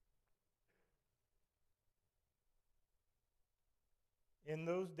In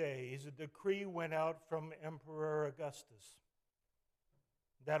those days, a decree went out from Emperor Augustus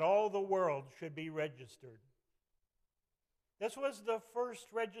that all the world should be registered. This was the first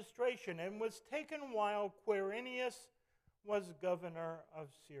registration and was taken while Quirinius was governor of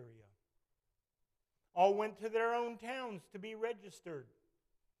Syria. All went to their own towns to be registered.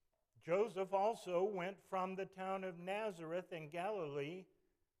 Joseph also went from the town of Nazareth in Galilee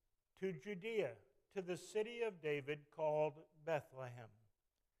to Judea, to the city of David called Bethlehem,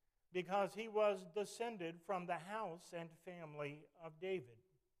 because he was descended from the house and family of David.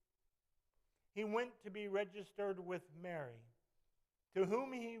 He went to be registered with Mary, to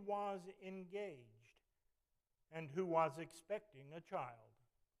whom he was engaged, and who was expecting a child.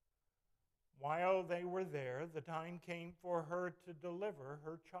 While they were there, the time came for her to deliver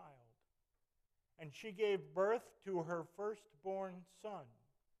her child. And she gave birth to her firstborn son,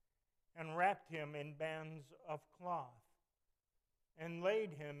 and wrapped him in bands of cloth, and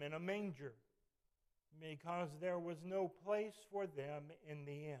laid him in a manger, because there was no place for them in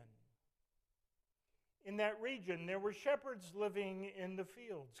the inn. In that region there were shepherds living in the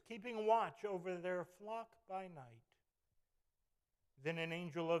fields, keeping watch over their flock by night. Then an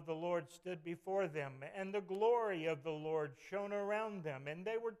angel of the Lord stood before them, and the glory of the Lord shone around them, and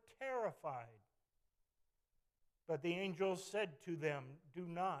they were terrified. But the angel said to them, "Do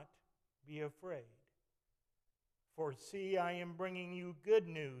not be afraid. For see, I am bringing you good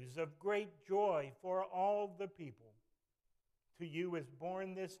news of great joy for all the people. To you is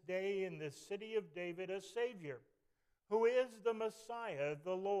born this day in the city of David a Savior, who is the Messiah,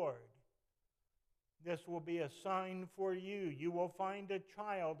 the Lord. This will be a sign for you. You will find a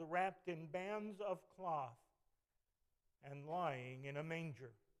child wrapped in bands of cloth and lying in a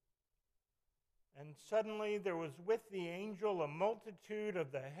manger." And suddenly there was with the angel a multitude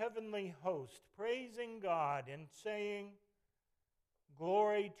of the heavenly host, praising God and saying,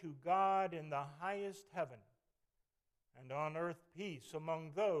 "Glory to God in the highest heaven, and on earth peace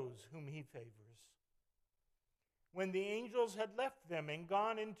among those whom he favors." When the angels had left them and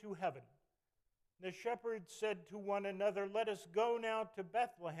gone into heaven, the shepherds said to one another, "Let us go now to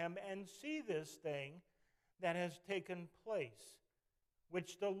Bethlehem and see this thing that has taken place,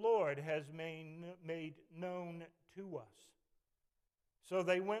 which the Lord has made known to us." So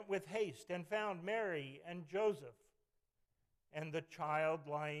they went with haste and found Mary and Joseph and the child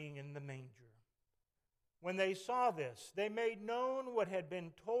lying in the manger. When they saw this, they made known what had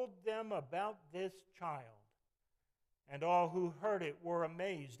been told them about this child. And all who heard it were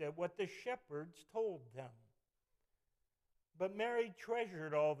amazed at what the shepherds told them. But Mary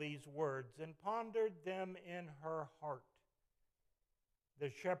treasured all these words and pondered them in her heart. The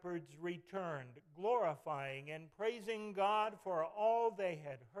shepherds returned, glorifying and praising God for all they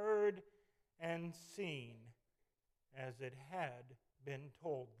had heard and seen, as it had been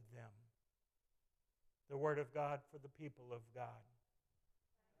told them. The word of God for the people of God.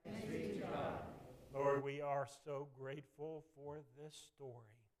 Thanks be to God. Lord, we are so grateful for this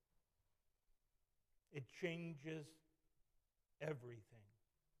story. It changes everything.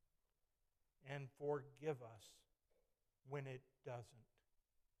 And forgive us when it doesn't.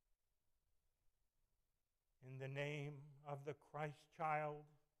 In the name of the Christ child,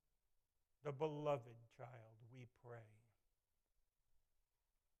 the beloved child, we pray.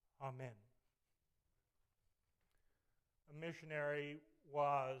 Amen. A missionary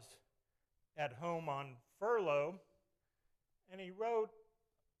was at home on furlough, and he wrote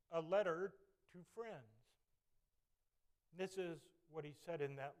a letter to friends. This is what he said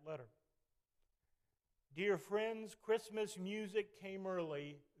in that letter. "Dear friends, Christmas music came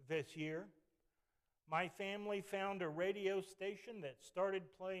early this year. My family found a radio station that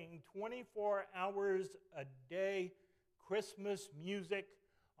started playing 24 hours a day Christmas music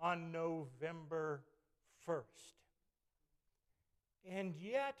on November 1st. And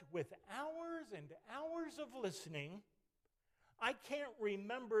yet, with hours and hours of listening, I can't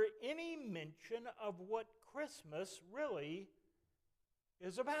remember any mention of what Christmas really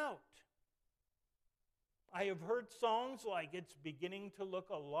is about. I have heard songs like 'It's Beginning to Look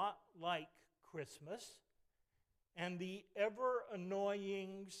a Lot Like Christmas' and the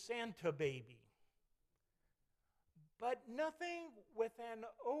ever-annoying Santa Baby, but nothing with an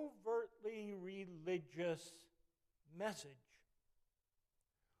overtly religious message.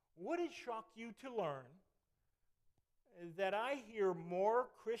 Would it shock you to learn that I hear more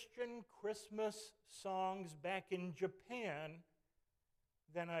Christian Christmas songs back in Japan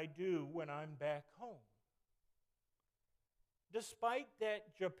than I do when I'm back home? Despite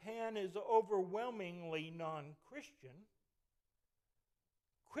that Japan is overwhelmingly non-Christian,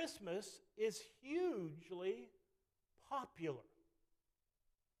 Christmas is hugely popular.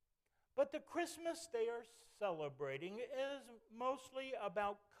 But the Christmas they are celebrating is mostly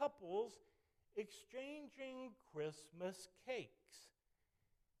about couples exchanging Christmas cakes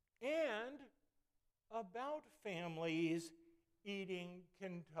and about families eating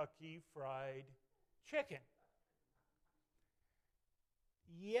Kentucky Fried Chicken.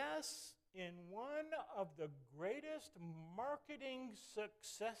 Yes, in one of the greatest marketing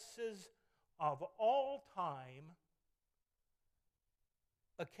successes of all time,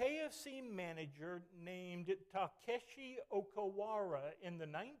 a KFC manager named Takeshi Okawara in the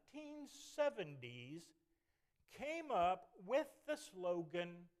 1970s came up with the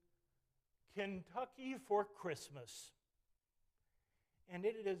slogan, Kentucky for Christmas. And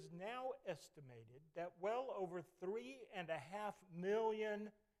it is now estimated that well over 3.5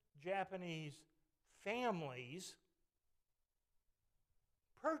 million Japanese families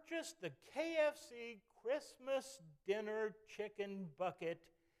purchase the KFC Christmas dinner chicken bucket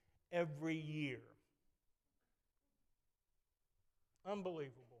every year.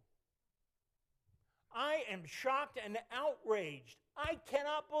 Unbelievable. I am shocked and outraged. I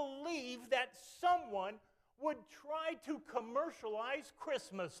cannot believe that someone would try to commercialize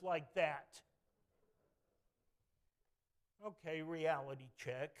Christmas like that. Okay, reality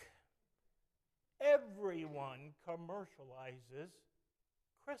check. Everyone commercializes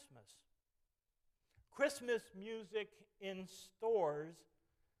Christmas. Christmas music in stores.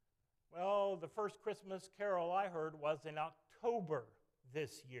 Well, the first Christmas carol I heard was in October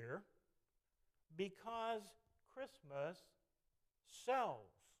this year because Christmas sells.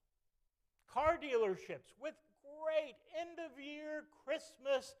 Car dealerships with great end-of-year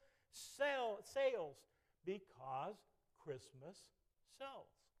Christmas sales because Christmas sells.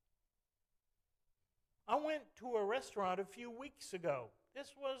 I went to a restaurant a few weeks ago.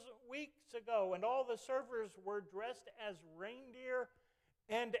 This was weeks ago, and all the servers were dressed as reindeer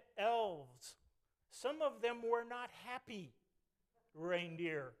and elves. Some of them were not happy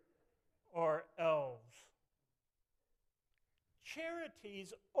reindeer or elves.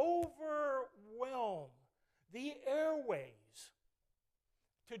 Charities overwhelm the airways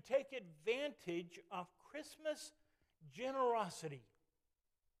to take advantage of Christmas generosity.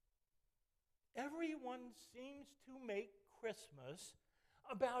 Everyone seems to make Christmas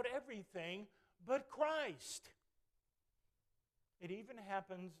about everything but Christ. It even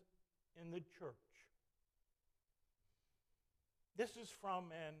happens in the church. This is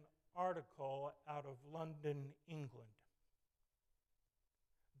from an article out of London, England.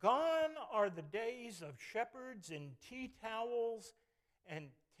 Gone are the days of shepherds in tea towels and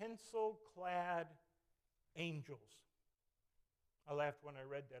tinsel-clad angels. I laughed when I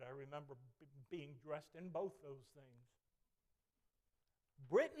read that. I remember being dressed in both those things.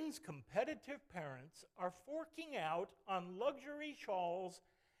 Britain's competitive parents are forking out on luxury shawls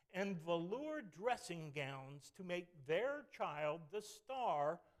and velour dressing gowns to make their child the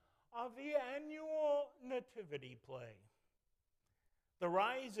star of the annual nativity play. The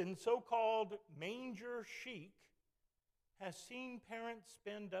rise in so-called manger chic has seen parents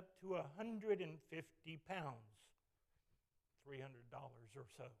spend up to £150, $300 or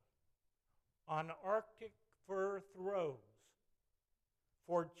so, on Arctic fur throws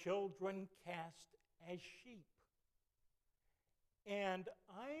for children cast as sheep, and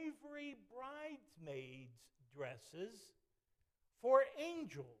ivory bridesmaids' dresses for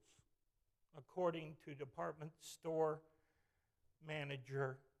angels, according to department store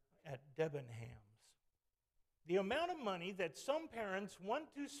manager at Debenhams. The amount of money that some parents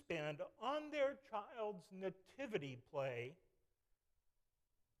want to spend on their child's nativity play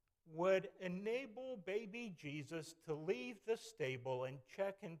would enable baby Jesus to leave the stable and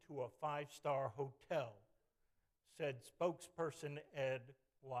check into a 5-star hotel, said spokesperson Ed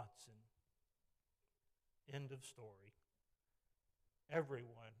Watson. End of story.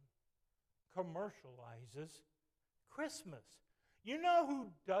 Everyone commercializes Christmas. You know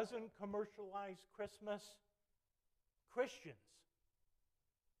who doesn't commercialize Christmas? Christians.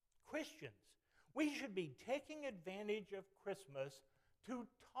 Christians. We should be taking advantage of Christmas to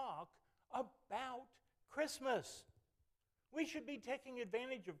talk about Christmas. We should be taking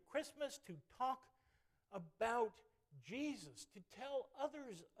advantage of Christmas to talk about Jesus, to tell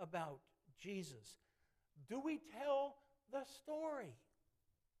others about Jesus. Do we tell the story?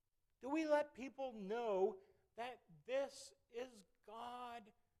 Do we let people know that this is God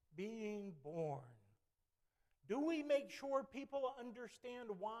being born? Do we make sure people understand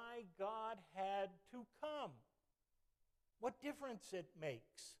why God had to come? What difference it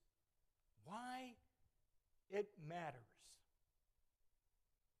makes? Why it matters?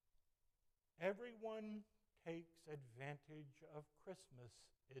 Everyone takes advantage of Christmas,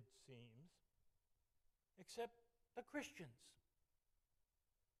 it seems, except the Christians.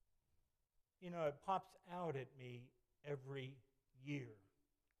 You know, it pops out at me every year.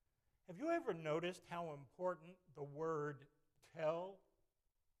 Have you ever noticed how important the word tell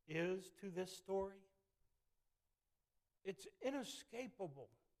is to this story? It's inescapable.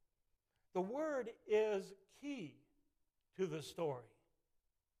 The word is key to the story.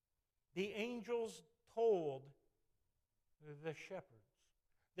 The angels told the shepherds.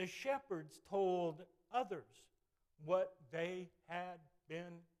 The shepherds told others what they had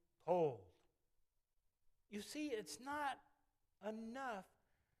been told. You see, it's not enough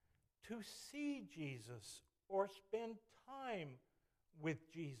to see Jesus or spend time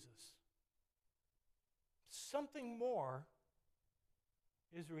with Jesus. Something more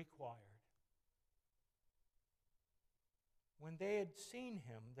is required. When they had seen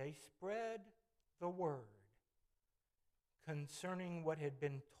him, they spread the word concerning what had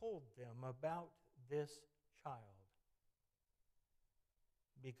been told them about this child,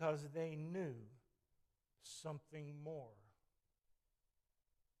 because they knew something more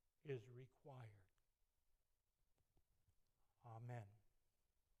is required. Amen.